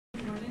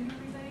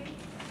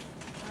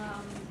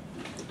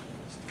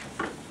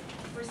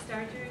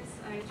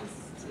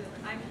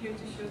here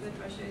to show that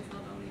Russia is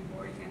not only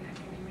boring and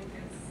academic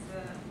as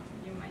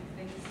you might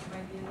think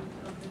by the end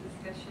of the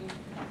discussion.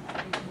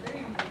 It's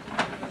very important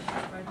whether Russia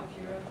is part of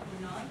Europe or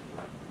not.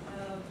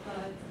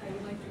 But I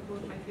would like to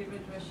quote my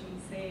favorite Russian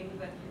saying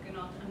that you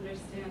cannot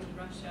understand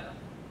Russia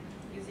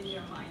using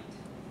your mind.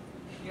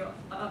 You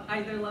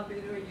either love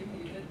it or you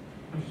hate it.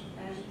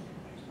 And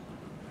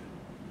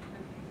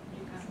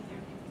you can't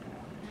hear me.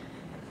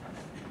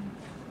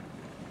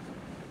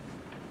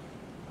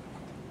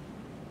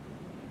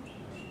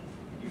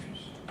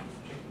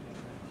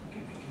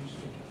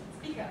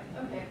 Speak up,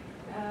 okay.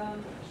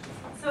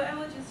 So I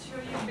will just show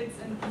you bits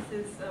and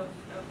pieces of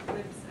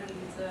clips and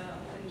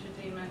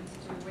entertainment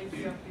to wake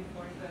you up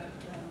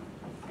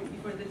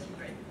before the tea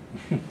break.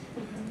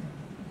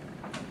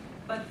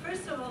 But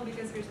first of all,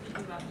 because we're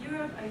speaking about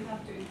Europe, I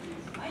have to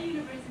introduce my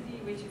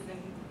university, which is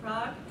in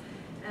Prague.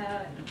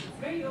 It's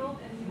very old,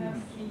 and you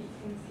can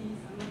see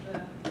some of the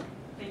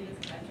famous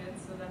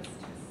graduates, so that's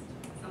just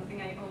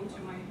something I owe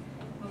to my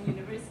home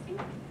university.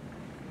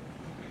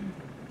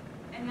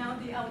 And now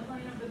the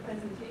outline of the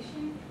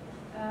presentation.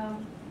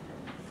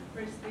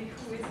 Firstly,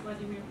 who is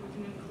Vladimir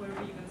Putin and who are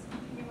we even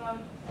speaking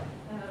about?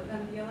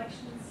 Then the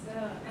elections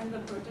and the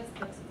protests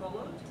that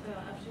followed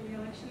after the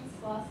elections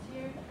last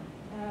year,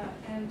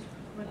 and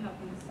what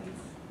happened since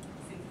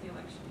the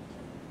election.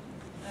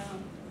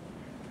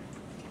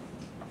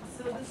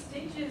 So the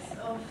stages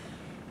of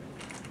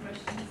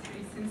Russian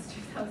history since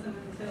 2000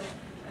 until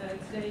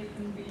today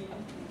can be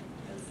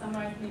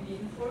summarized maybe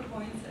in 4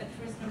 points. At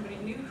first, nobody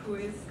knew who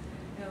is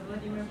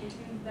Vladimir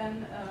Putin.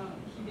 Then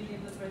he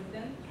became the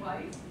president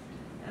twice.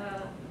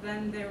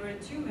 Then there were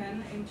 2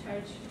 men in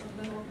charge of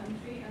the whole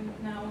country, and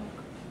now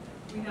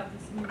we have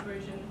this new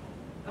version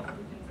of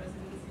Putin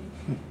presidency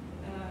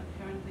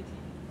currently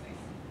taking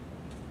place.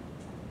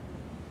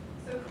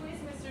 So who is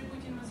Mr.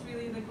 Putin was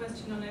really the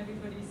question on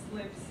everybody's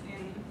lips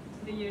in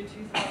the year 2000,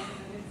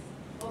 and it's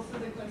also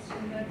the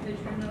question that the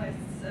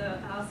journalists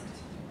asked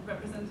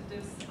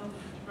representatives of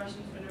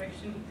Russian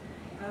Federation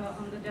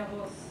on the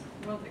Davos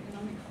World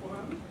Economic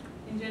Forum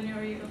in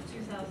January of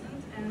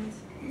 2000, and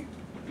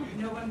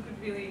no one could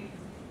really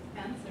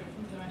answer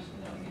from the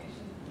Russian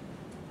delegation.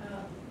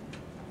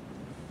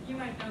 You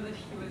might know that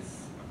he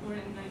was born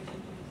in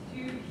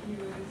 1952, he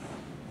was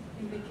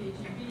in the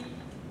KGB.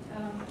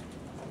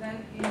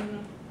 Then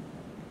in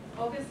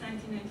August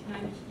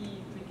 1999,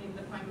 he became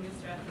the prime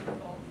minister after the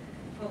fall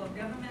of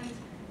government,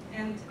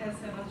 and as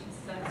Eva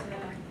just said,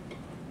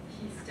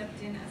 he stepped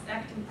in as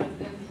acting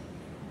president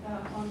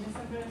on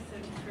December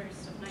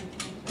 31st of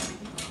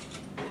 1999.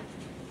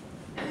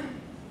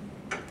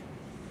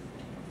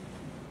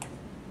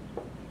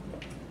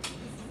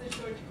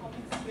 Short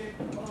comic strip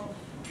of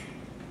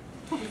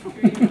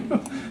history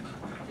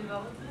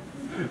development.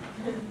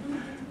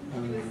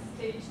 It was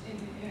staged in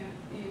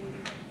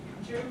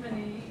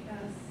Germany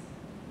as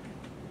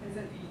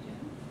an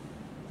agent.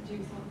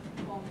 James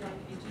Bond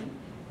agent.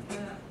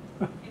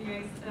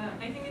 Anyways, I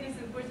think it is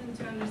important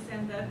to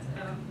understand that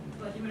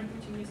Vladimir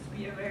Putin used to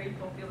be a very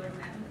popular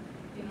man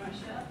in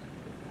Russia,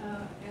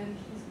 and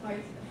he's quite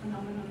a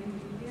phenomenon in the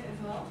media as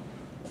well.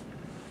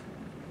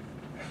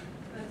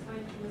 That's why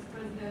he was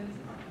president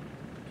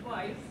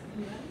twice,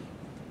 even.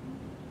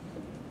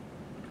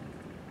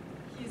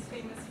 He's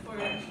famous for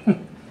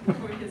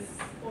his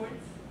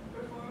sports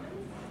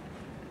performance.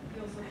 He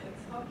also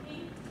plays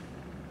hockey,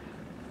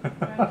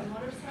 rides a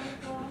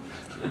motorcycle,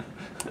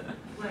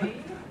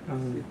 plane.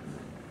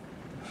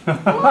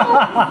 Formula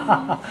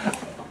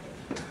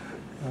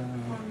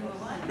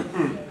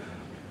 1.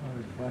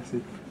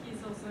 Classic.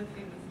 He's also a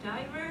famous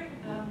diver.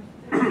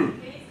 There was a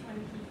case when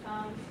he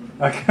found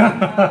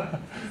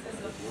pieces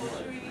of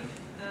pottery,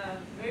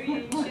 very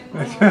ancient.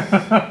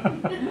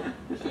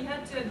 He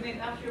had to admit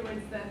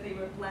afterwards that they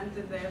were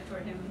planted there for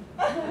him.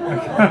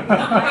 Because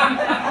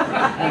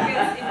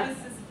it was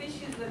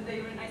suspicious that they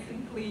were nice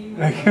and clean.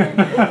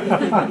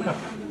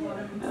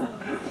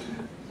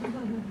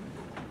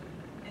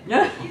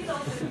 He's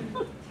also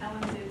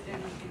talented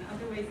in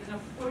other ways, and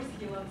of course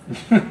he loves it.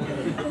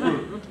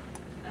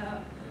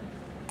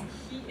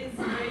 He is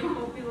very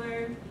popular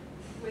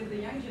with the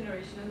young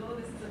generation as well.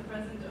 This is a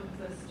present of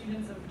the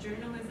students of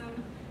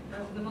journalism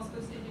of the Moscow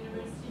State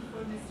University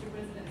for Mr.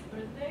 President's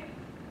birthday.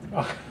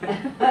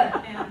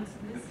 And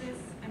this is,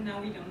 and now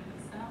we don't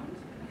have sound.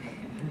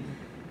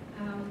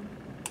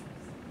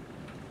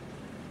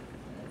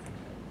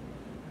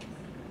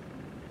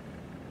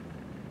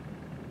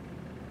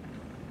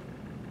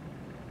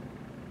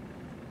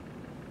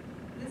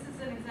 This is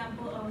an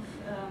example of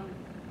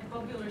a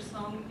popular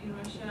song in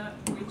Russia,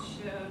 which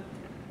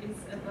is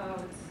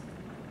about,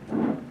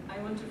 I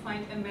want to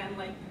find a man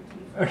like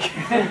Putin. Okay.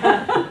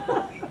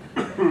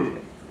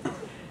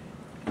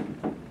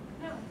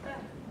 No,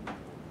 that.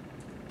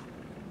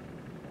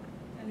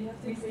 And you have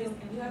to increase the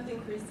sound. You haven't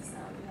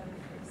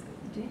increased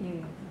it. Didn't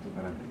you? I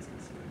don't think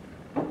it's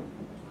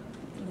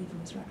Leave them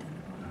right down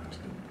the bottom.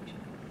 Just didn't push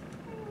it.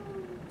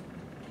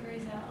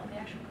 Tereza, on the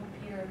actual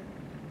computer,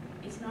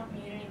 it's not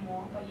mute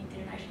anymore, but you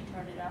didn't actually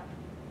turn it up.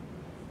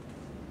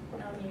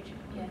 Not mute.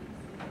 Yeah.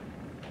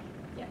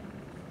 Yeah.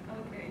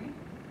 Okay,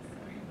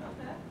 sorry about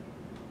that.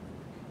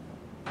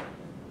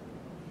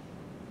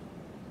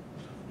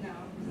 No.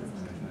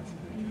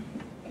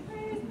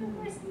 Where is the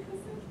person who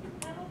said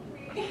help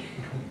me?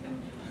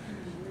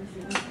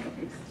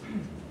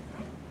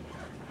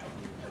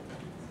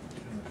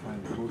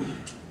 Find the book.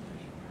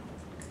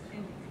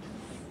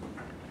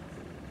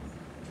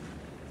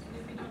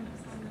 If we don't have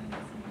sound, then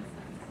it's in the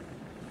sense.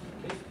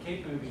 Keep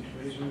moving,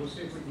 Teresa, and we'll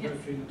see if we can go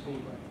through the tea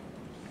break.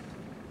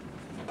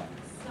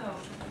 So,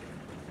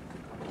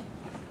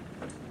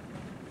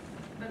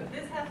 but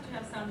this has to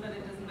have sound, but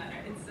it doesn't matter.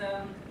 It's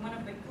one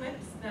of the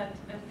clips that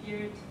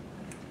appeared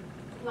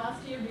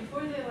last year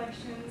before the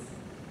elections,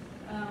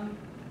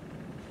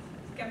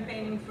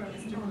 campaigning for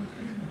Mr.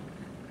 Putin.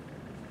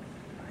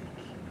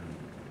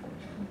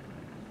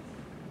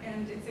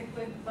 And it's a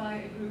clip by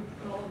a group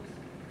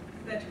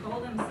that call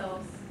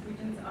themselves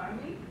Putin's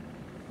Army.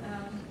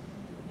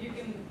 You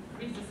can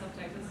read the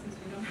subtitles since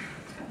we don't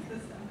have the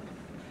sound.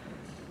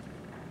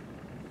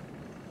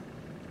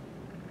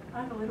 I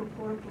have a little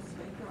portable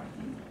speaker, I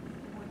think.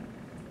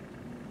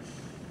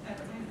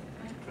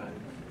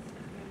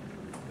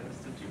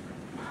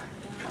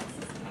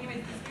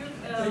 Anyways, this group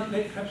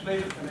Perhaps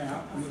leave it for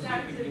now, and we'll see if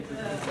we can started get to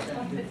the a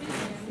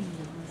competition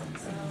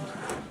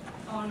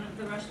on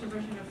the Russian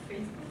version of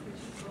Facebook,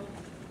 which is called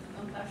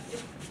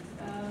Contacted,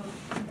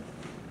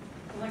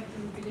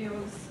 collecting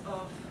videos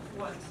of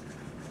what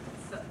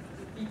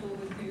people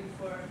would do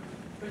for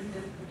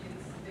President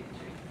Putin's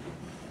victory.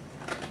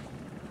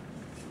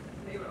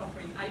 They were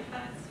offering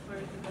iPads for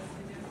the best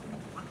videos.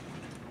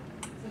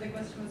 So the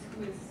question was,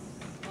 who is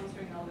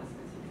sponsoring all this?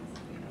 Because you can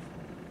see,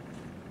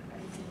 I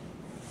see.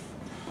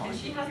 And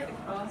she has the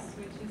cross,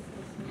 which is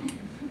also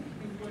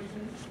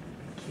important.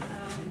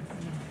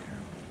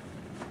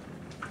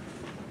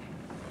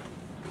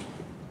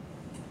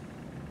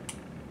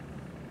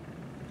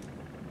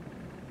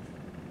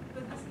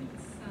 But this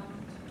needs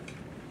sound.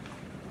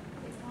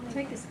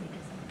 Take the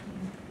speakers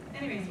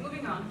off. Anyways,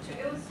 moving on. To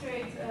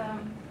illustrate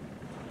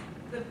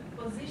the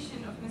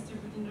position of Mr.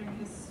 Putin during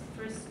his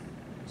first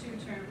 2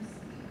 terms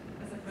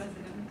as a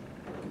president.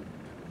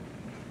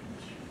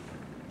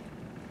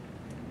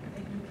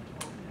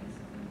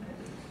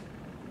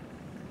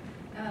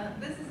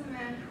 This is a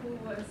man who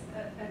was,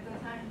 at the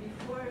time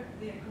before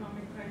the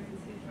economic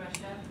crisis hit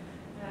Russia,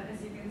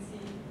 as you can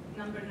see,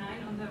 number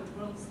 9 on the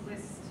world's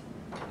list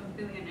of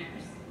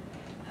billionaires.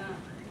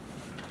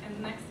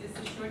 And next is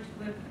a short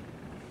clip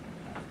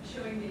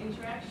showing the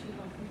interaction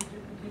of Mr.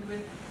 Putin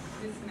with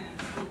this man,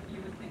 who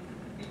you would think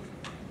would be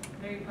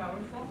very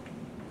powerful.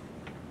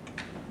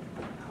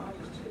 How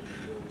does it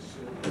feel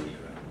silver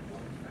around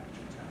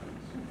manufactured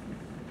towns?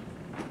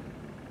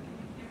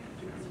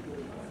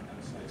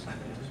 Outside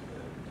space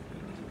where we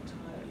need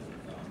entirely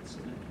advanced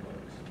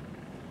networks.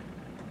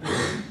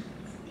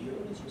 The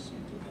owners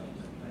received a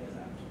government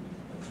bailout,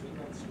 but 3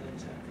 months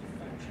later, the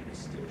factory is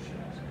still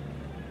shut.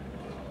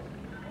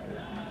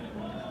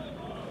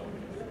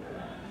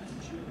 In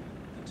June,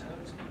 the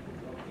townspeople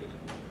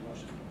blockaded the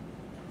Russian.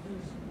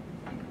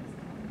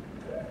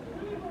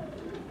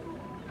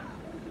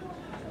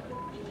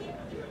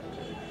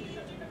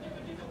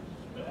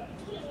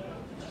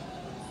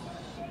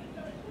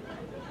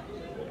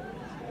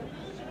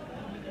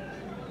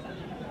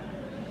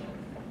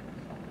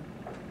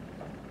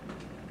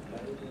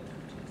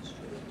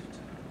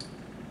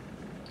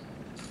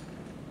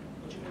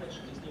 Почему раньше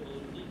здесь не было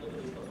людей,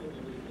 которые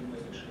способны были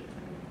принимать решения?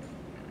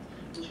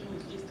 Почему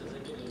здесь-то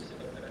забегали все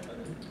как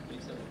тараканы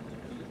перед самым моим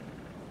приездом?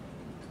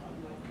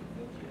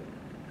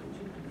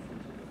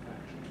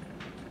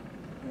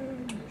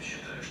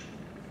 Считаю, что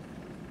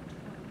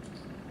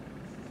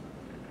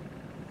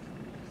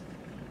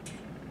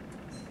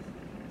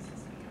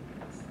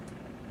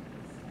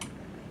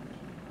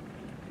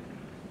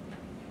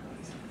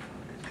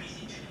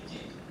тысячи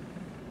людей.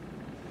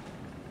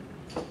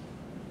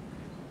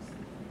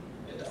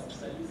 Это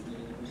абсолютно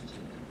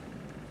недопустимо.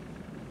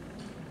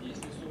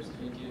 Если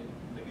собственники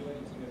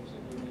договорятся между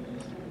собой на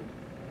инвестиции,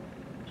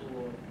 то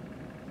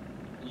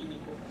единый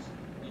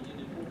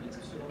комплекс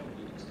все равно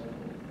будет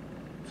установлен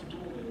в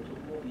том или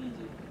другом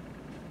виде.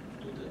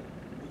 Кто-то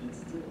будет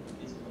сделан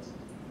без вас.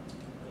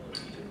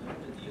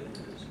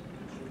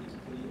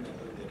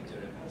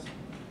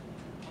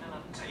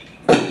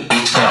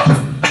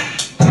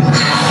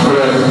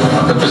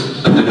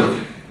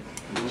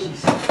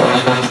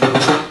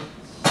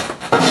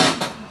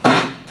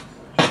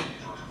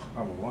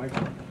 I would like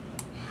it.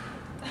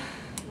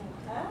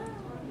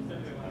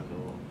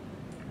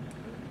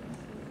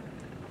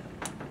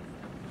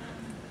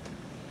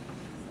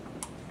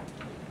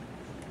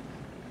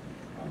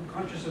 I'm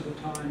conscious of the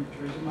time,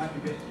 Teresa. It might be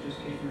best to just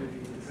keep moving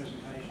with the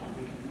presentation.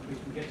 We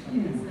can get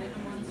something. I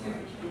don't want to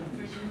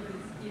pursue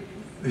this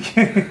theories.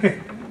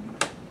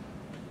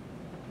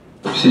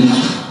 Все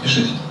идите,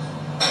 пишите.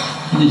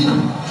 Идите ко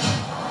мне.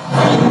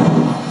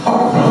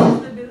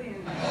 The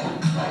billionaire.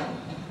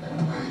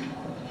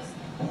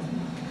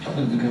 Что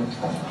это договорилось?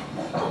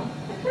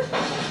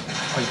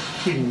 Are you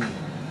kidding me?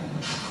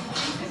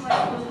 Treat him like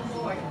a little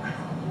boy.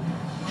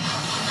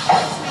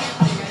 That's the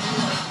thing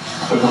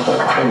I do.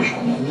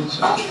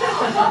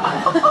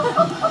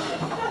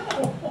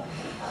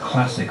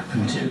 Classic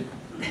Putin.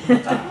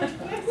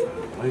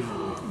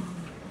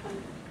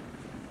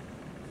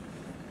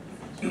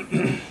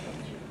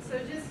 So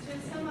just to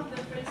sum up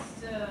the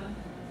first 2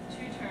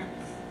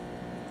 terms,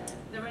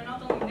 there were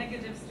not only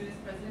negatives to his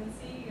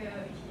presidency,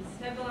 he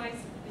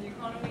stabilized the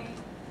economy,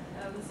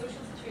 the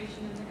social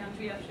situation in the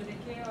country after the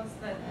chaos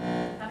that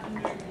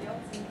happened during the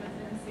Yeltsin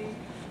presidency.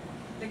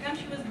 The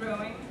country was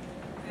growing.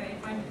 You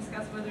might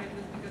discuss whether it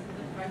was because of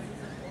the prices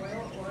of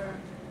oil or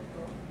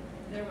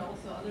there were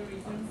also other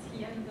reasons.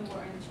 He ended the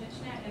war in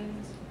Chechnya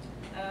and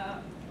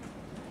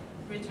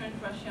returned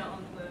Russia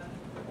on the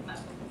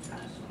map of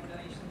international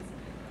relations.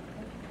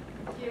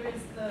 Here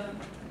is the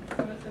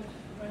growth of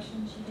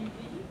Russian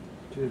GDP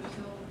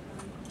until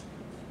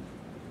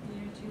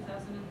year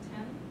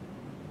 2010.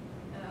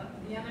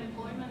 The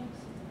unemployment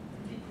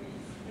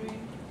decreased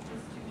during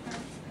these 2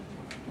 terms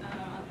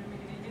under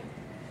Medvedev.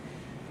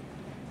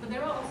 But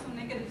there are also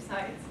negative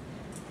sides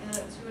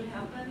to what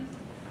happened.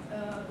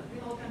 The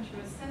whole country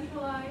was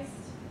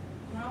centralized,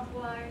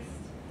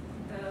 monopolized.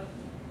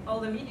 All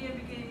the media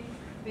became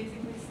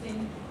basically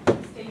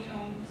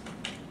state-owned.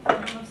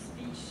 Freedom of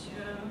speech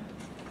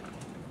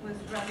was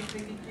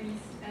radically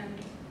decreased, and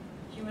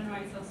human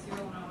rights, as you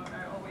all know,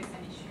 are always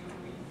an issue when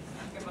we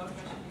speak about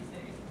Russia these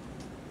days.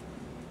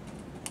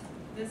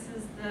 This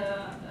is the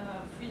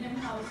Freedom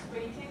House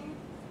rating,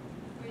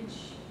 which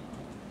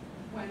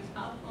went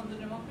up on the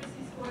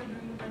democracy score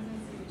during the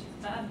presidency, which is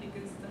bad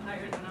because the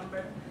higher the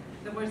number,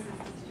 the worse is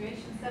the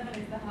situation. 7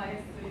 is the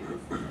highest,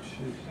 so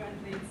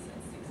currently it's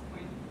at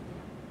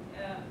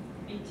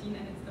 6.18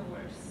 and it's the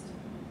worst.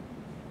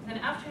 Then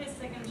after his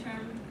second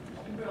term,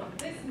 he brought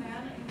this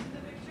man into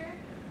the picture,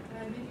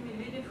 Dmitry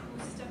Medvedev, who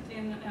stepped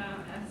in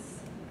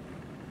as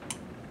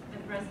the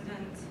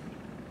president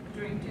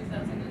during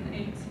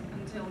 2008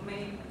 until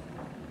May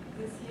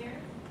this year.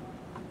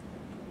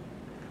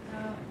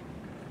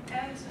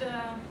 And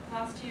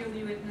last year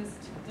we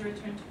witnessed the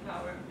return to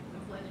power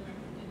of Vladimir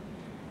Putin.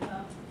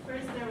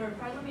 First there were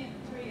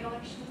parliamentary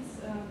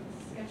elections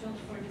scheduled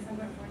for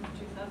December 4th,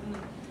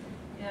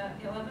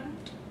 2011.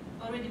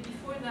 Already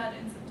before that,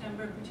 in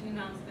September, Putin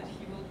announced that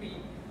he will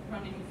be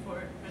running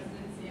for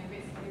presidency and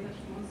basically that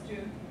he wants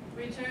to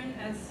return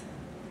as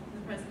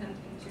the president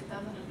in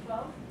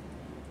 2012,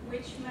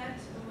 which met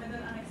with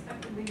an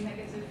unexpectedly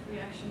negative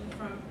reaction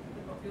from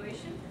the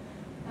population.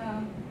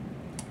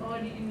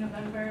 Already in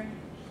November,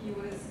 he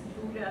was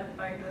booed at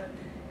by the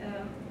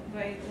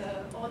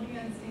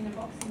audience in a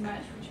boxing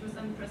match, which was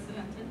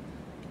unprecedented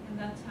at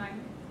that time.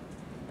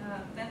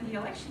 Then the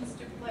elections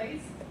took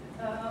place.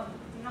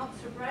 Not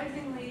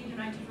surprisingly,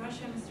 United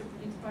Russia, Mr.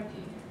 Putin's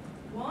party,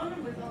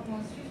 won with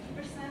almost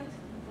 50%,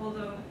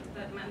 although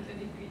that meant a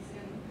decrease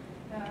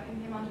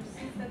in the amount of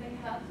seats that they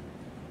had.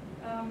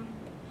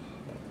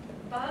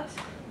 But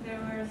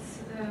there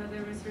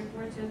was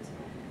reported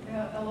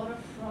a lot of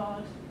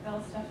fraud,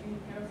 bell stuffing,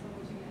 careful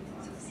voting, and so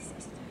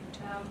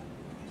on.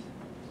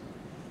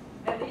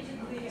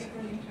 Allegedly,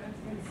 according to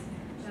experts,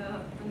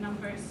 the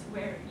numbers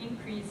were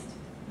increased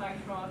by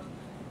fraud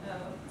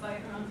by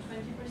around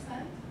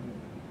 20%.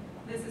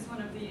 This is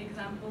one of the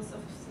examples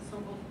of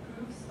so-called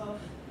proofs of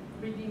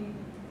rigging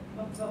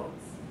of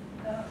votes.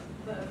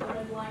 The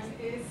red line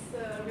is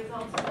the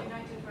results of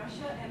United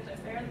Russia, and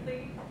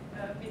apparently,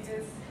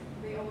 because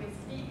they always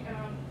speak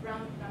around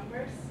round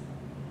numbers,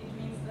 it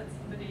means that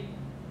somebody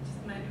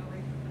just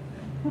manually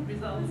put the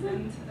results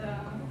and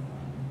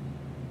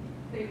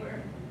they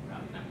were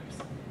round numbers.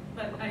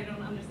 But I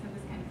don't understand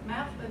this kind of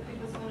math, but it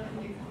was one of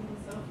the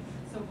examples of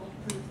so-called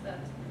proof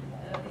that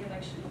the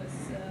election was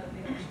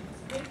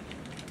rigged.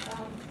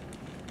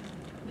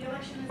 The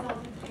election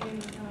resulted in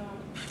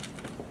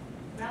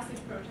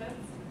massive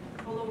protests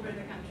all over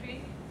the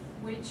country,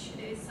 which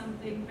is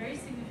something very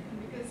significant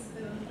because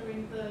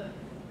during the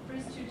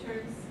first 2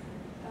 terms,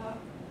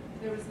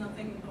 there was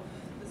nothing of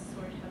this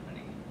sort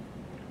happening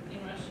in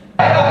Russia.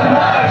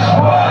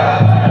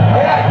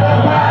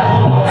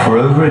 For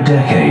over a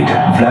decade,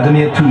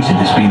 Vladimir Putin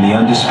has been the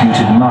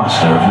undisputed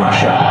master of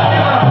Russia.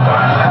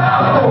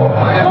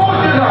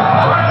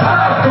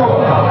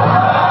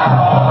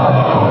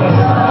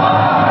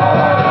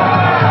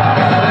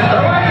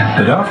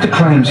 But after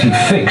claims he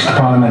fixed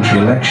parliamentary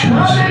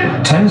elections,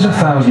 tens of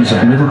thousands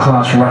of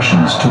middle-class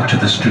Russians took to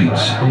the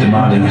streets,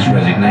 demanding his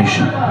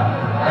resignation.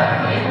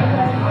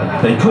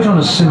 They put on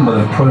a symbol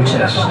of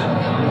protest,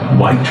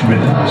 white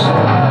ribbons.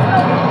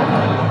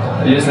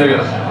 Если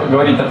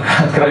говорить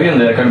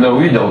откровенно, я когда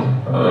увидел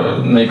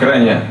на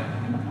экране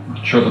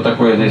что-то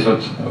такое здесь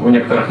вот у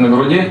некоторых на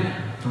груди,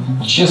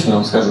 честно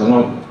вам скажу,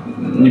 ну,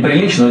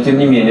 неприлично, но тем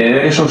не менее,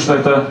 я решил, что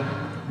это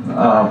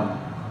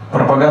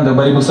пропаганда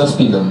борьбы со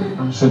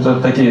СПИДом, что это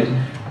такие,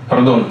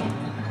 пардон,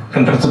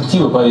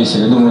 контрацептивы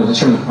повесили, думаю,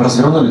 зачем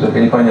развернули, только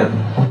непонятно.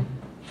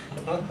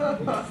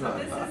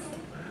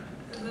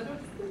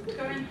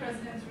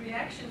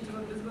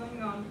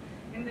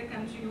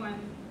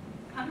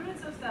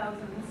 Hundreds of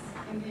thousands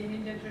in the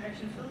immediate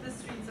direction filled the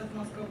streets of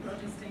Moscow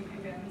protesting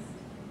against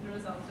the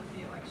results of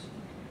the election.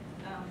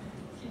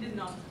 he did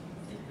not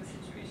take the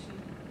situation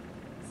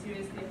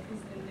seriously, at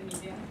least in the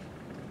media.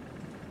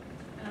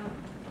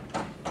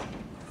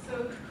 So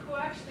who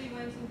actually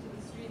went into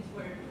the streets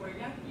were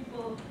young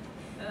people,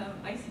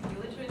 ICT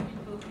literate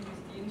people who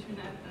used the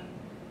internet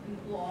and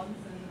blogs,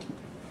 and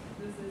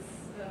this is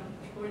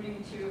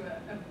according to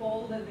a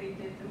poll that they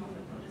did among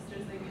the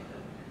protesters. They gave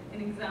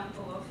an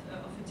example of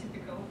a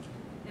typical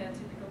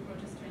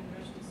protester in the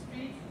Russian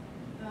street.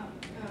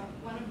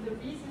 One of the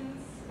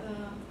reasons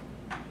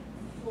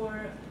for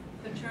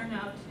the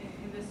turnout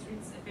in the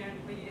streets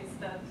apparently is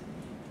that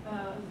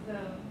the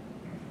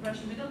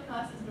Russian middle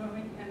class is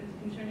growing and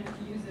internet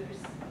users,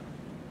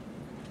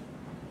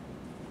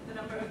 the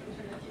number of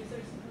internet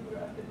users grew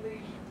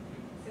rapidly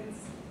since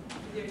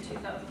the year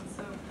 2000.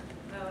 So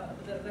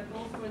the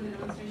goal for the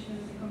demonstration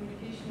and the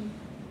communication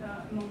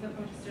among the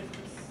protesters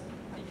was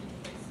taking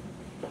place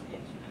on the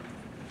internet.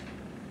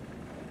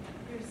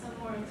 Here's some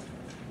more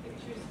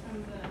pictures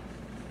from the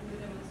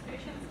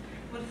demonstrations.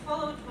 What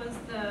followed was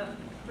the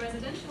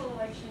presidential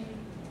election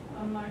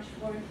on March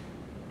 4th,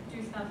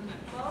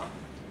 2012.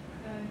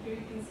 Here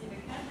you can see the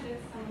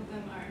candidates. Some of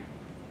them are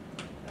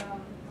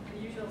the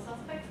usual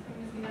suspects: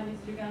 Communist Gennady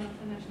Zyuganov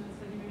and Nationalist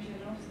Vladimir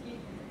Zhirinovsky,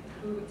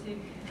 who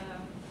take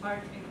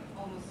part in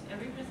almost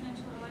every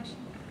presidential election.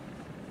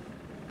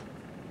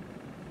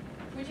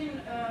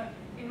 Putin,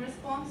 in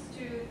response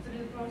to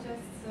the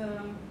protests,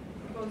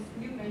 proposed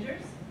new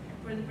measures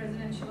for the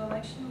presidential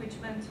election, which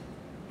meant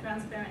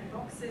transparent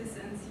boxes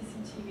and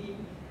CCTV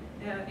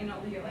in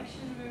all the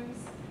election rooms.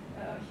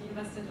 He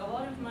invested a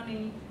lot of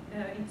money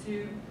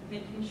into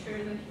making sure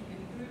that he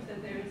can prove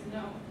that there is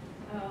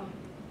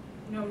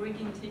no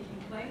rigging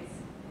taking place.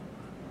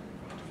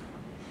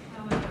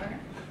 However,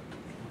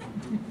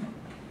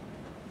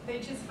 they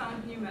just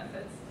found new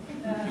methods.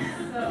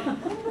 So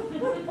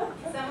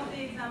some of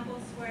the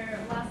examples were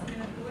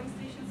last-minute polling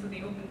stations. So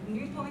they opened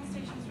new polling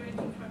stations right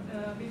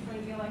before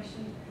the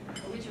election,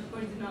 which of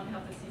course did not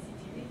have the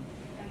CCTV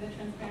and the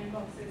transparent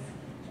boxes.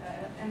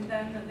 And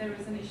then there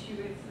was an issue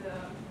with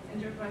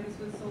enterprises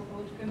with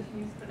so-called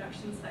continuous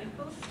production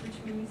cycles, which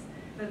means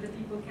that the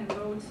people can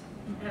vote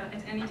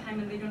at any time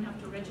and they don't have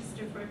to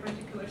register for a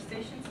particular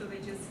station. So they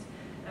just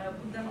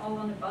put them all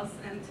on a bus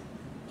and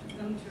took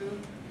them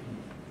to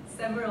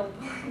several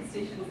polling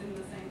stations in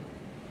the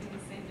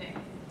same day.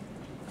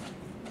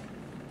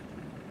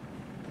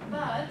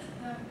 But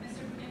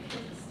Mr.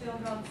 Putin still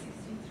got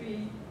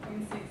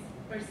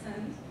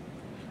 63.6%,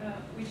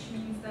 which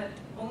means that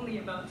only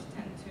about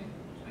 10 to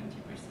 20%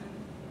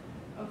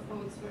 of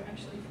votes were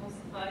actually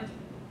falsified,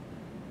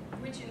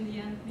 which in the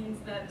end means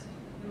that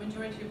the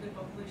majority of the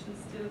population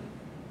still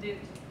did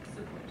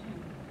support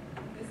him.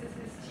 This is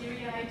his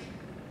teary-eyed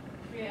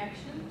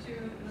reaction to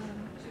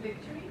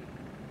victory,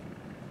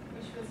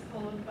 which was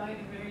followed by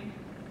a very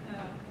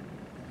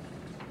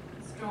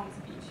strong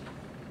speech.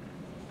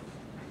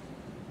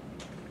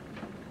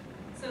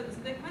 So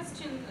the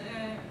question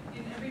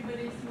in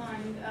everybody's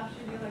mind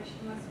after the election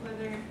was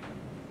whether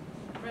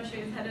Russia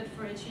is headed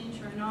for a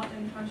change or not,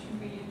 and how should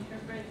we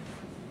interpret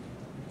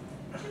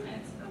 2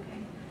 minutes? Okay.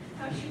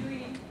 How should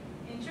we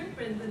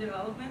interpret the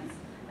developments?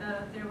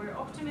 There were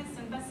optimist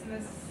and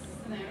pessimist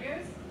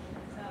scenarios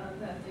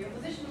that the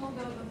opposition will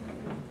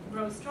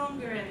grow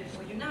stronger and it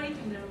will unite,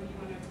 and there will be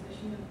one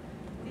opposition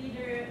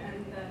leader,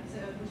 and that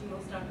Putin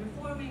will start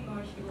reforming,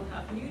 or he will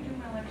have new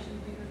Duma elections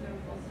because they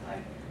were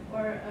falsified,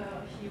 or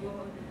he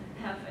will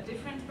have a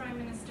different prime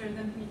minister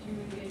than Dmitry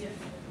Medvedev,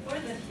 or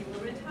that he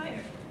will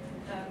retire.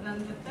 Then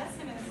the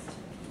pessimist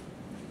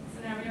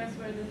scenarios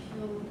were that he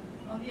will,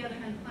 on the other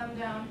hand, clamp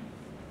down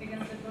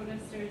against the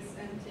protesters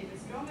and take a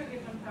stronger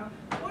grip on power,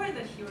 or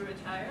that he will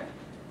retire.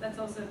 That's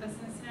also a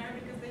pessimist scenario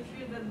because they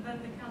fear that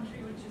then the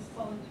country would just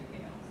fall into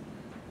chaos.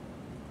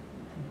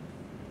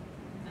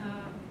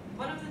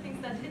 One of the things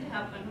that did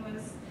happen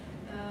was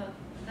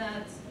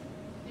that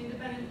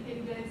independent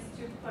candidates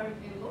took part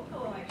in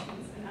local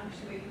elections and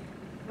actually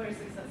were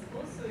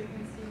successful. So you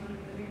can see one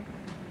of the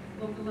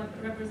local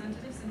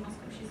representatives in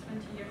Moscow. She's 20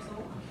 years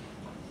old.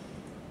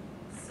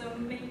 So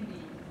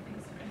maybe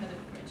things are headed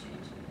for a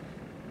change.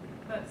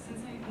 But since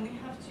I only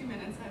have 2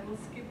 minutes, I will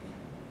skip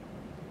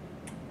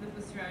the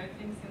bus riot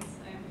thing since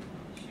I'm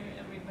sure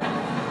everybody.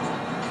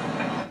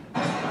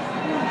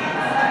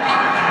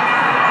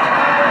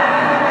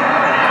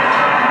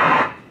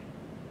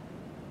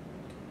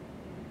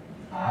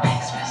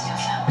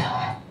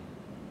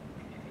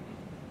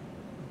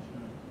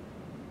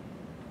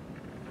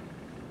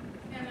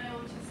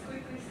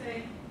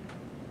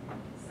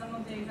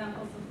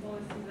 Examples of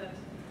policies that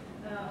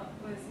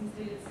was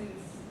instated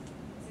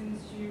since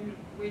June,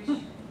 which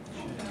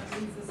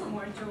leads us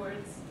more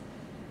towards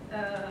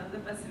the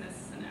pessimist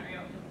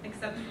scenario,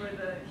 except for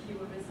the he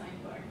will resign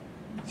part.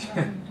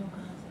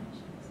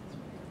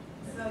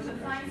 So the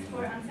fines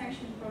for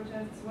unsanctioned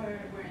protests were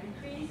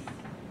increased.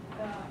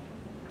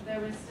 There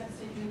were steps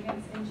taken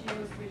against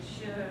NGOs which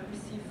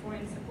receive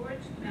foreign support.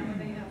 Now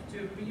they have to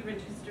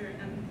re-register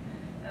and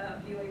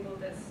be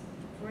labeled as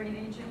foreign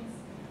agents.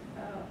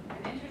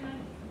 An internet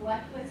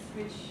blacklist,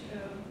 which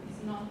is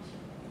not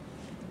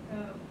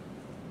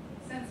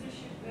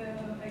censorship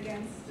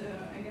against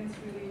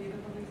really the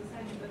public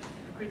society, but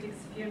critics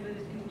fear that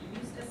it can be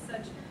used as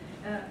such.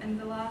 And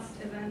the last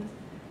event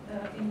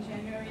in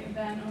January, a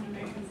ban on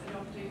Americans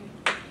adopting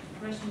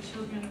Russian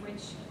children,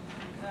 which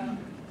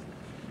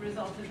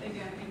resulted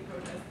again in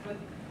protest. But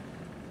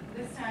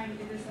this time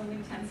it is only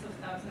tens of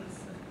thousands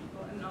of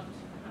people and not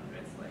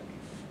hundreds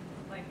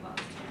like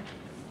last year.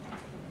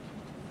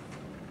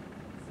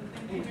 So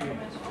thank you very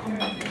much for your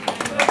attention.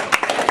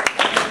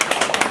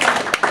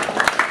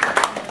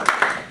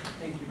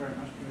 Thank you very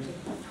much, Tereza.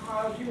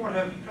 Kyle, do you want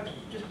to perhaps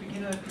just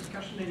begin a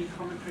discussion, any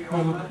commentary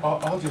on that?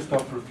 Well, I'll just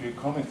offer a few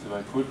comments if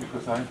I could,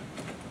 because I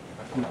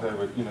think they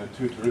were,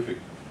 two terrific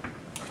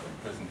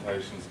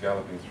presentations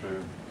galloping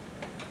through,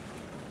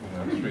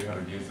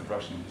 300 years of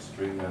Russian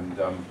history and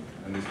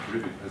these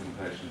terrific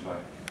presentations by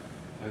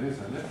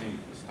Tereza. Let me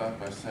start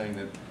by saying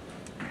that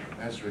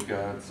as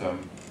regards,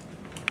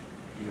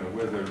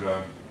 whether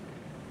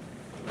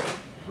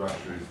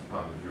Russia is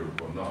part of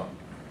Europe or not,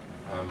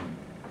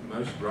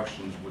 most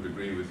Russians would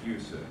agree with you,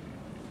 sir.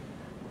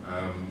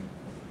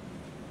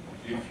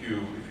 If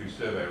you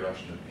survey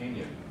Russian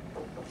opinion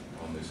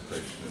on this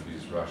question of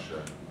is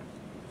Russia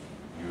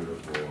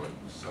Europe or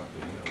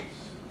something else,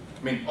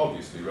 I mean,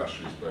 obviously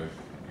Russia is both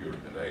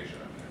Europe and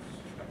Asia,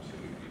 that's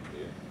absolutely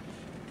clear.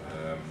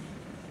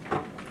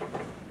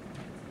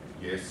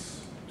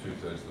 Yes,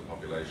 2/3 of the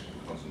population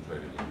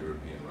concentrated in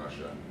European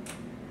Russia,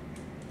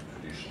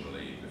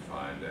 traditionally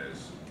defined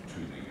as to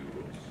the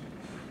Urals.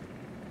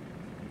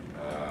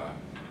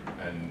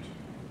 And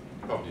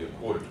probably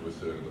 1/4 to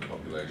 1/3 of the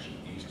population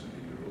east of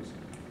the Urals,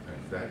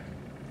 and that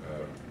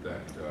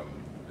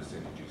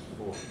percentage is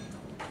falling.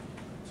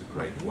 It's a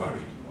great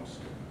worry to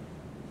Moscow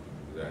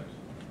that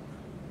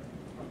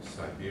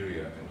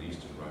Siberia and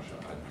eastern Russia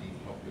are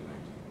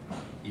depopulating.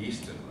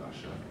 Eastern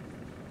Russia,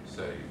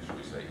 should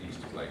we say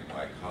east of Lake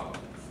Baikal,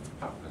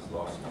 has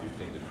lost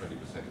 15 to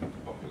 20% of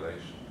the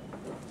population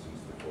since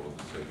the fall of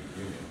the Soviet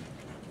Union,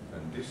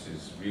 and this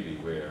is really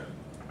where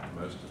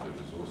most of the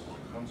resources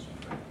are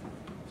concentrated.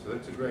 So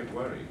that's a great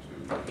worry to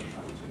Putin.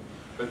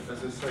 But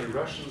as I say,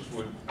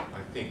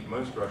 I think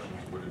most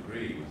Russians would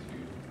agree with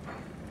you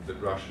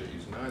that Russia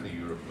is neither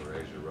Europe nor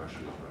Asia, Russia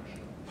is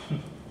Russia.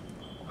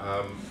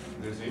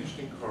 There's an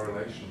interesting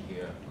correlation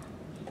here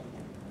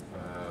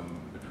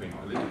between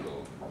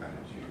political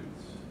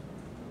attitudes.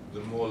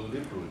 The more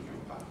liberal you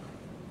are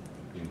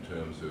in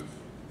terms of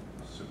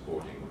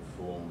supporting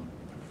reform,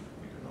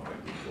 economic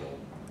reform,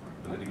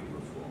 political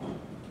reform,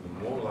 the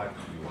more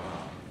likely you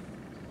are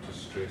to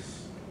stress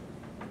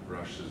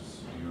Russia's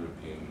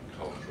European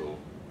cultural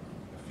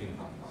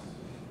affinities.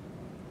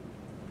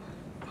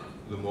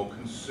 The more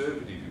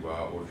conservative you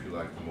are, or if you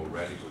like, the more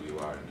radical you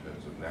are in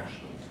terms of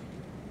nationalism,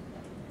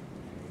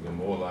 the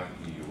more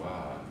likely you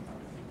are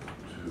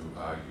to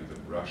argue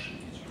that Russia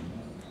is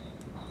unique.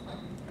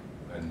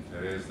 And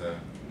Tereza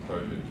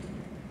quoted,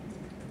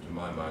 to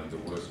my mind,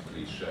 the worst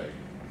cliche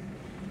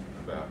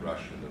about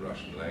Russia and the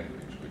Russian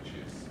language, which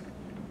is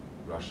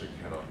Russia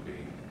cannot be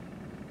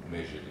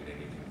measured in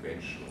any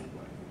conventional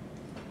way.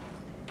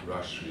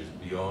 Russia is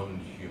beyond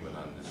human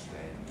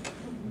understanding.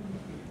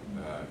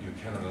 You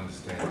cannot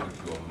understand with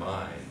your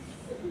mind.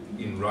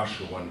 In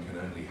Russia, one can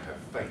only have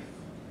faith.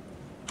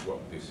 What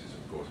this is,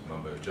 of course,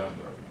 mumbo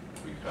jumbo.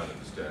 We can't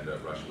understand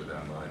Russia with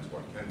our minds.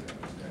 What can we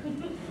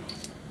understand?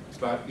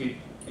 But it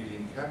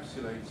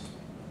encapsulates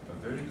a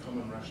very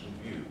common Russian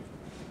view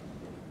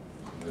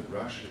that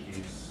Russia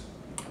is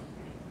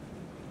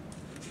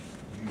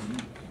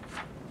unique.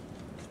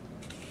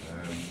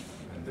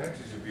 And that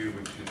is a view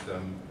which is, I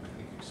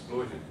think,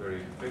 exploited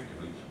very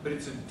effectively. But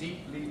it's a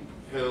deeply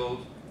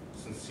held,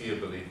 sincere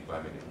belief by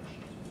many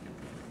Russians.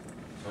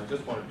 So I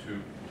just wanted to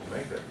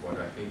make that point.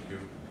 I think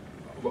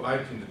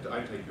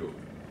I take your...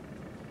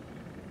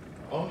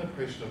 On the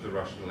question of the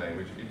Russian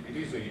language, it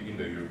is an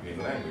Indo-European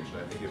language, and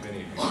I think if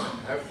any of you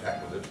have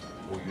tackled it,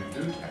 or you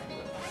do tackle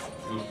it,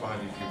 you'll find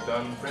if you've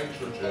done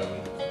French or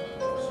German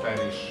or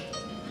Spanish,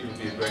 it'll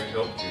be a great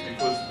help to you,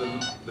 because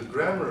the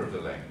grammar of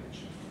the language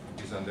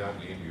is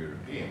undoubtedly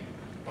Indo-European.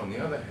 On the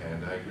other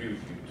hand, I agree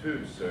with you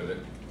too, sir,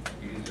 that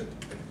it is a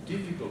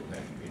difficult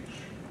language.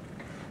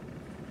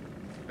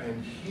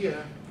 And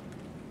here,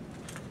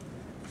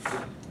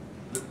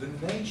 the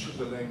nature of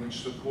the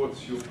language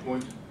supports your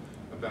point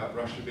about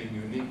Russia being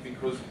unique,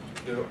 because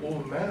there are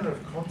all manner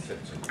of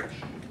concepts in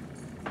Russia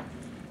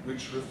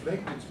which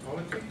reflect its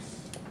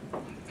politics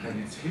and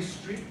its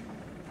history,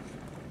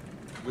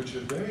 which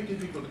are very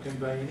difficult to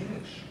convey in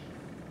English.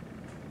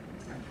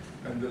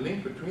 And the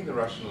link between the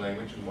Russian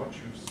language and what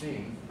you've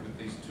seen with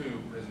these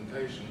two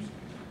presentations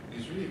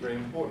is really very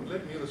important.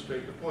 Let me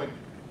illustrate the point.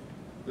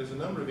 There's a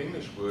number of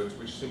English words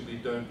which simply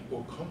don't,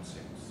 or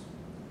concepts,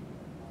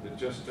 that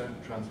just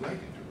don't translate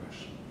into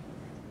Russian.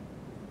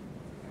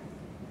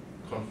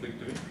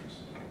 Conflict of interest.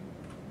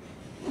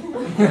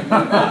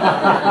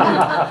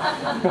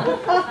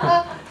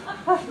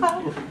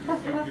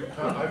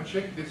 I've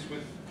checked this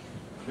with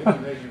many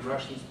native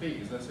Russian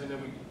speakers, and I say, no,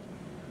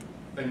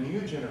 a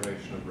new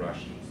generation of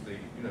Russians, the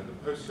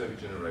post-Soviet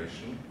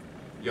generation,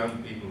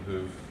 young people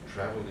who've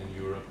traveled in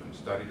Europe and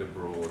studied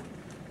abroad,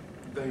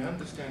 they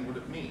understand what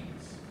it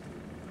means.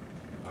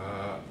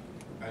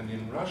 And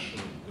in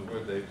Russian, the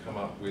word they've come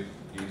up with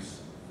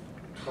is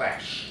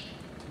clash,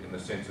 in the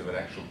sense of an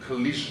actual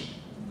collision.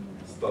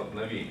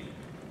 Stolkновение.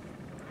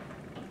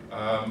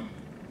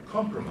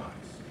 Compromise.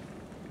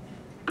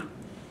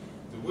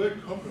 The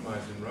word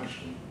compromise in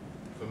Russian,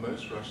 for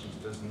most Russians,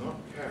 does not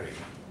carry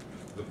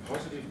the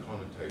positive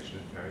connotation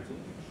it carries in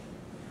English.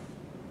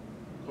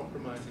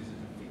 Compromise is a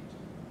defeat.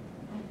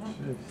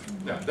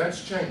 Now,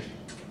 that's changing,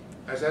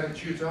 as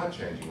attitudes are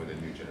changing with a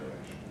new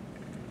generation.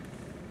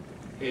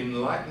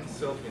 Enlightened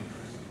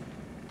self-interest.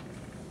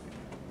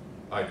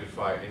 I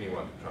defy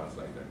anyone to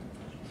translate that.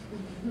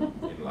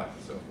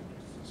 Enlightened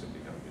self-interest. It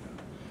simply can't be done.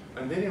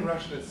 And then in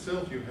Russian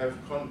itself, you have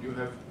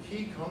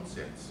key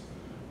concepts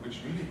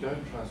which really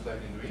don't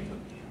translate into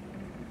English.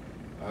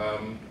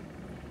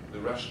 The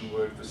Russian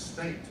word for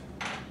state,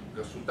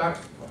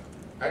 государство,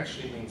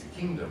 actually means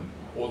kingdom,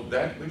 or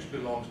that which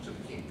belongs to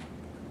the king.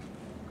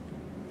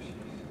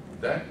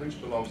 That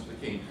which belongs to the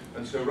king.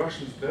 And so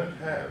Russians don't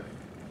have,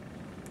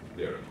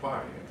 they're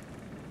acquiring it,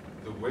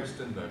 the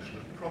Western notion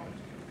of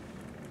property.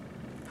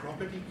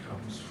 Property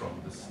comes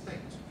from the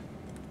state.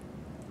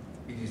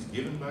 It is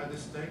given by the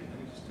state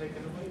and it is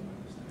taken away by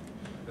the state.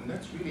 And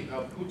that's really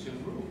how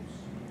Putin rules.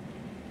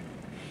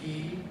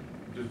 He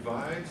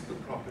divides the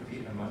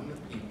property among the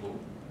people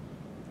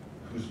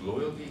whose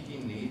loyalty he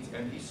needs,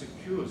 and he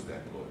secures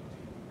that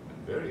loyalty,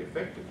 and very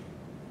effectively,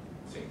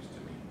 it seems to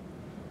me.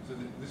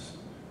 So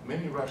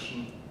many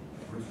Russian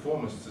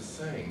reformists are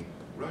saying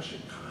Russia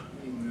can't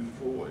really move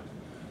forward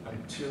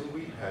until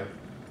we have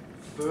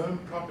firm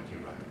property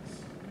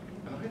rights.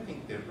 And I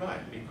think they're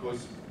right,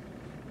 because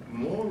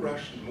more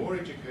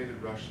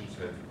educated Russians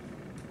have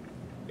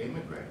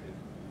emigrated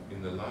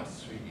in the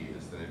last 3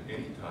 years than at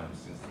any time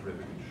since the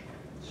revolution.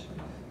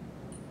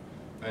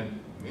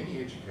 And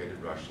many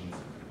educated Russians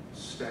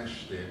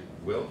stash their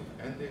wealth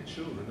and their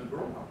children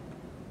abroad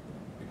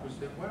because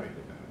they're worried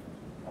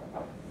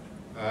about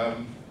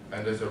it.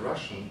 And as a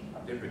Russian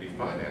deputy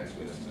finance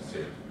minister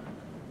said,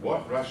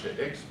 what Russia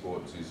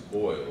exports is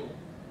oil,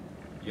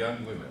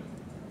 young women,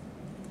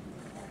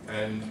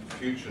 and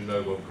future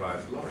Nobel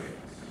Prize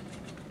laureates.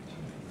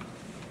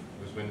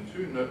 Because when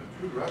two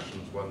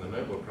Russians won the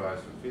Nobel Prize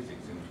for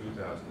Physics in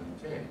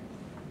 2010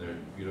 at the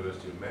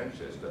University of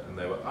Manchester, and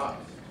they were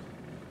asked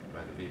by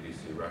the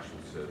BBC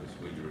Russian service,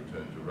 will you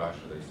return to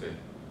Russia? They said,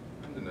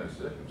 under no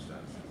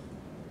circumstances.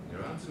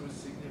 Their answer was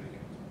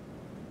significant.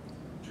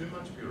 Too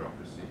much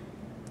bureaucracy,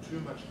 too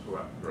much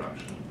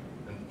corruption,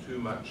 and too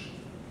much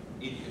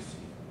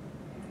idiocy.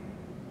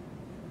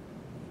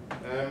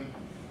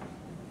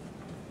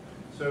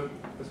 So,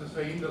 as I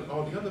say, the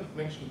other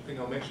thing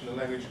I'll mention, the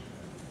language,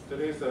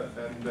 Tereza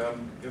and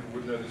Eva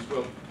would know this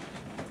well.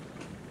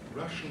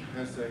 Russian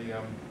has a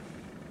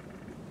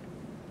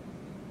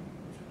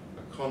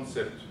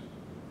concept,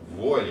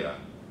 volia,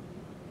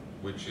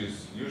 which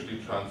is usually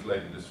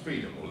translated as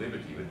freedom or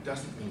liberty, but it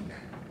doesn't mean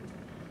that.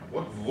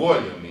 What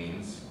volia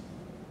means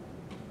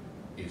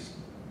is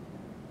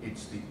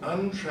it's the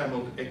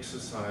untrammeled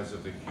exercise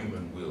of the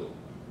human will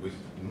with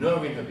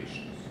no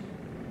inhibitions,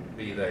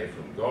 be they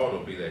from God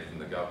or be they from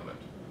the government.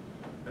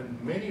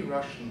 And many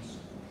Russians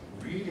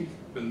really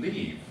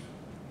believe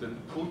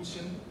that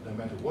Putin, no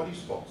matter what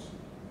his faults,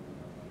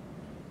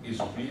 is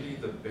really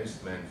the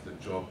best man for the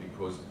job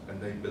because,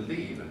 and they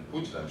believe, and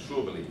Putin I'm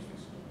sure believes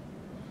this,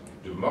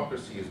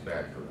 democracy is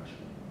bad for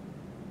Russia.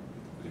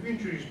 But if you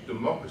introduce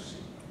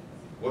democracy,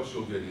 what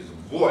you'll get is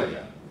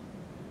volia,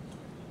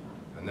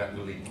 and that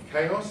will lead to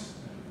chaos,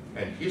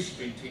 and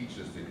history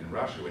teaches that in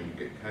Russia when you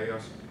get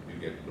chaos, you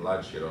get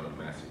bloodshed on a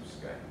massive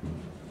scale.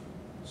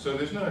 So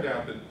there's no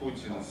doubt that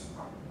Putin's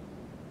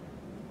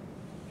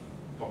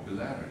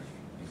popularity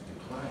is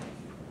declining.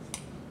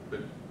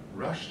 But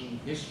Russian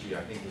history,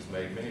 I think, has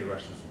made many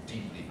Russians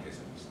deeply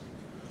pessimistic.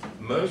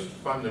 Most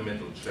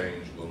fundamental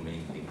change will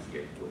mean things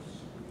get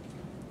worse.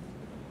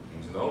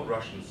 There's an old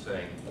Russian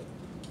saying,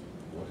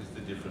 what is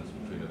the difference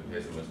between a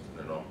pessimist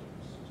and an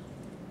optimist?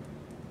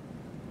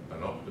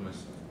 An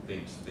optimist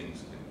thinks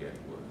things can get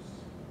worse.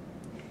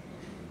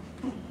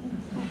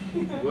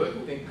 Worth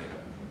thinking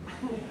about.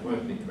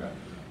 Worth thinking about.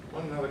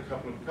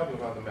 Couple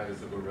of other matters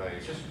that were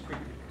raised. Just quick.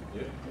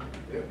 Yeah,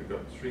 we've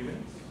got 3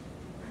 minutes.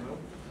 No.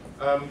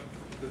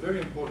 The very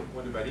important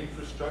point about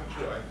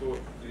infrastructure, I thought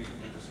the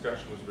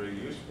discussion was very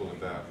useful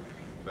about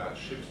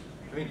ships.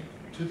 I mean,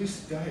 to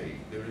this day,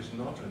 there is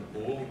not an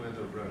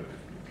all-weather road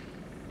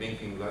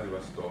linking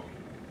Vladivostok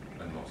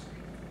and Moscow.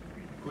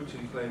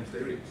 Putin claims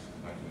there is.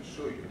 I can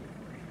assure you,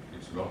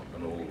 it's not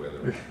an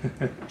all-weather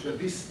road. To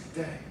this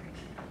day.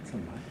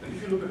 And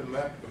if you look at a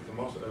map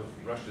of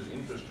Russia's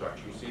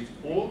infrastructure, you'll see it's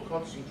all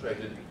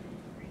concentrated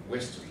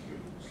west of the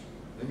Urals.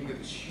 Then you get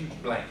this huge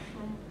blank.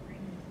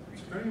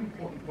 It's a very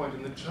important point,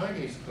 and the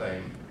Chinese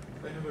claim,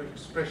 they have an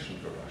expression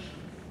for Russia.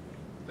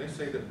 They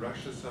say that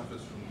Russia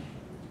suffers from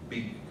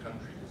big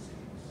country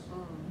disease.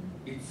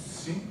 It's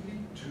simply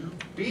too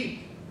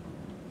big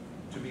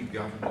to be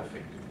governed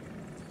effectively.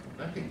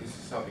 And I think this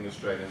is something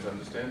Australians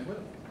understand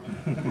well.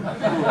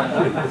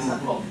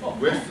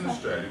 Western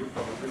Australia would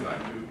probably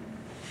like to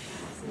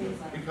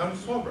become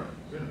sovereign,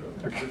 you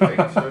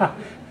know. So,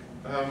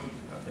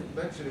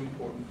 that's an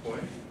important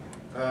point.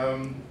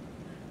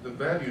 The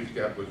values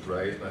gap was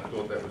raised, and I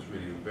thought that was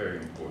really very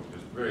important.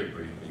 Just very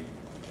briefly,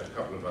 a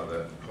couple of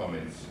other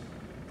comments.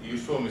 You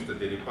saw Mr.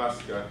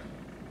 Deripaska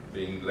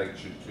being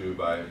lectured to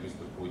by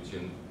Mr.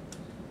 Putin,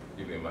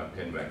 giving my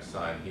pen back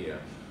sign here.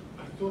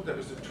 I thought that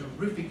was a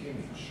terrific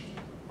image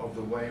of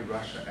the way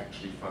Russia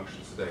actually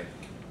functions today.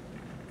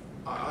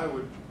 I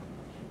would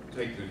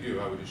take the view,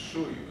 I would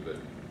assure you that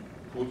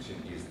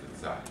Putin is the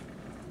Tsar.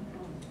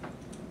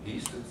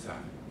 He's the Tsar.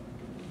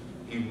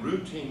 He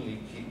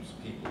routinely keeps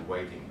people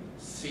waiting,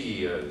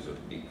 CEOs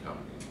of big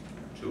companies,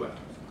 2 hours.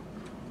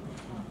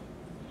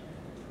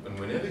 And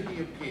whenever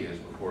he appears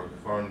before a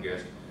foreign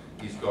guest,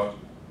 he's got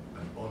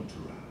an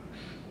entourage.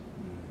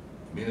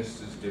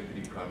 Ministers,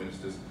 deputy prime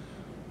ministers.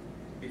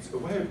 It's a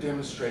way of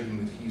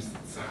demonstrating that he's the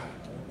Tsar.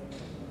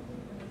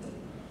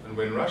 And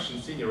when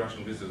senior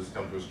Russian visitors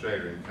come to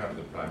Australia and encounter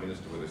the prime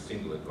minister with a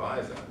single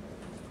advisor,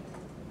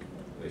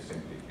 they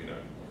simply, you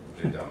know,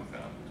 they're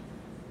dumbfounded.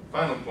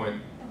 Final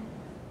point,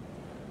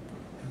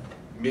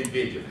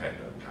 Medvedev had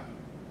no power.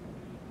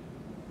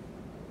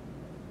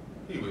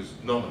 He was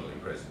nominally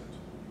president.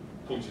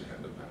 Putin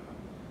had the power.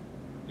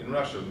 In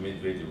Russia,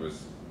 Medvedev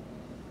was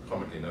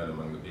commonly known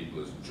among the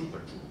people as Chupa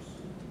Chups.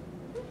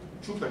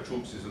 Chupa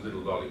Chups is a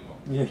little lollipop.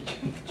 Yeah.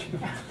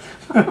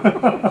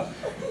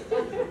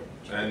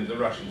 And the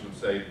Russians would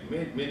say,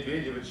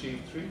 Medvedev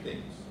achieved 3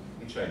 things.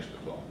 He changed the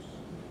clocks,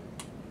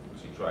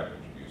 which he tried to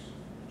introduce,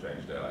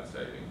 change daylight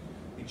saving.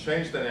 He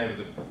changed the name of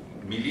the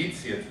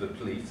militia to the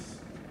police,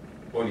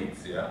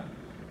 Polizia,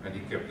 and he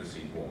kept the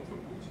seat warm for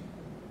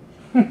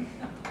Putin.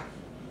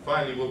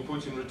 Finally, will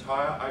Putin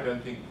retire? I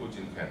don't think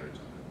Putin can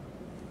retire.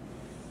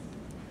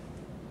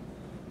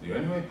 The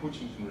only way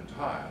Putin can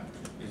retire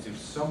is if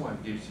someone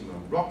gives him a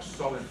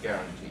rock-solid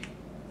guarantee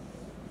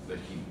that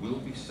he will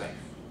be safe.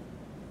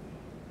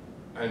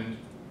 And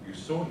you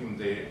saw him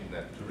there in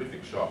that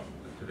terrific shot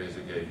that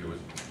Tereza gave you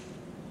with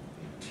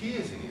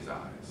tears in his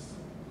eyes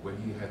when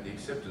he had the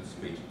acceptance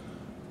speech.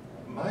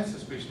 My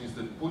suspicion is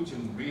that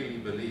Putin really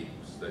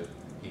believes that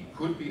he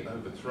could be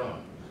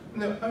overthrown.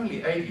 And there were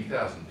only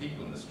 80,000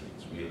 people in the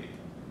streets, really,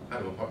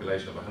 out of a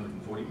population of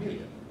 140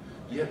 million.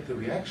 Yet the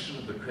reaction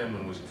of the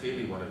Kremlin was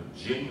clearly one of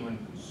genuine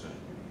concern.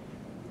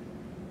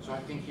 So I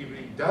think he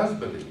really does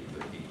believe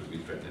that he could be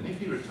threatened. And if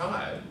he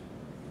retired,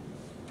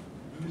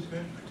 who is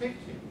going to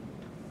protect him?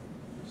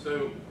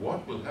 So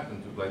what will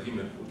happen to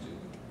Vladimir Putin?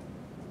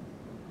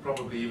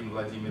 Probably even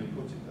Vladimir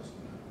Putin doesn't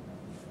know.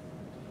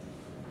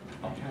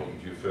 I'll be talking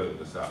to you further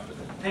this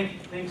afternoon.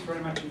 Thanks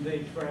very much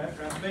indeed for our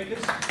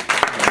speakers.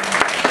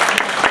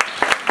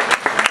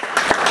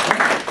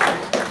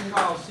 As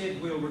Kyle said,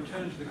 we'll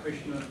return to the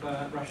question of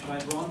Russia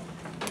later on.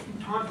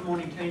 Time for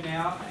morning tea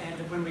now,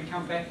 and when we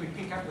come back, we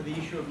pick up with the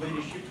issue of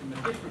leadership from a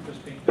different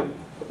perspective,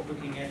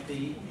 looking at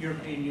the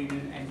European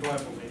Union and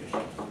global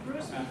leadership.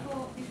 Bruce,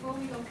 before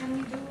we go, can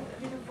we do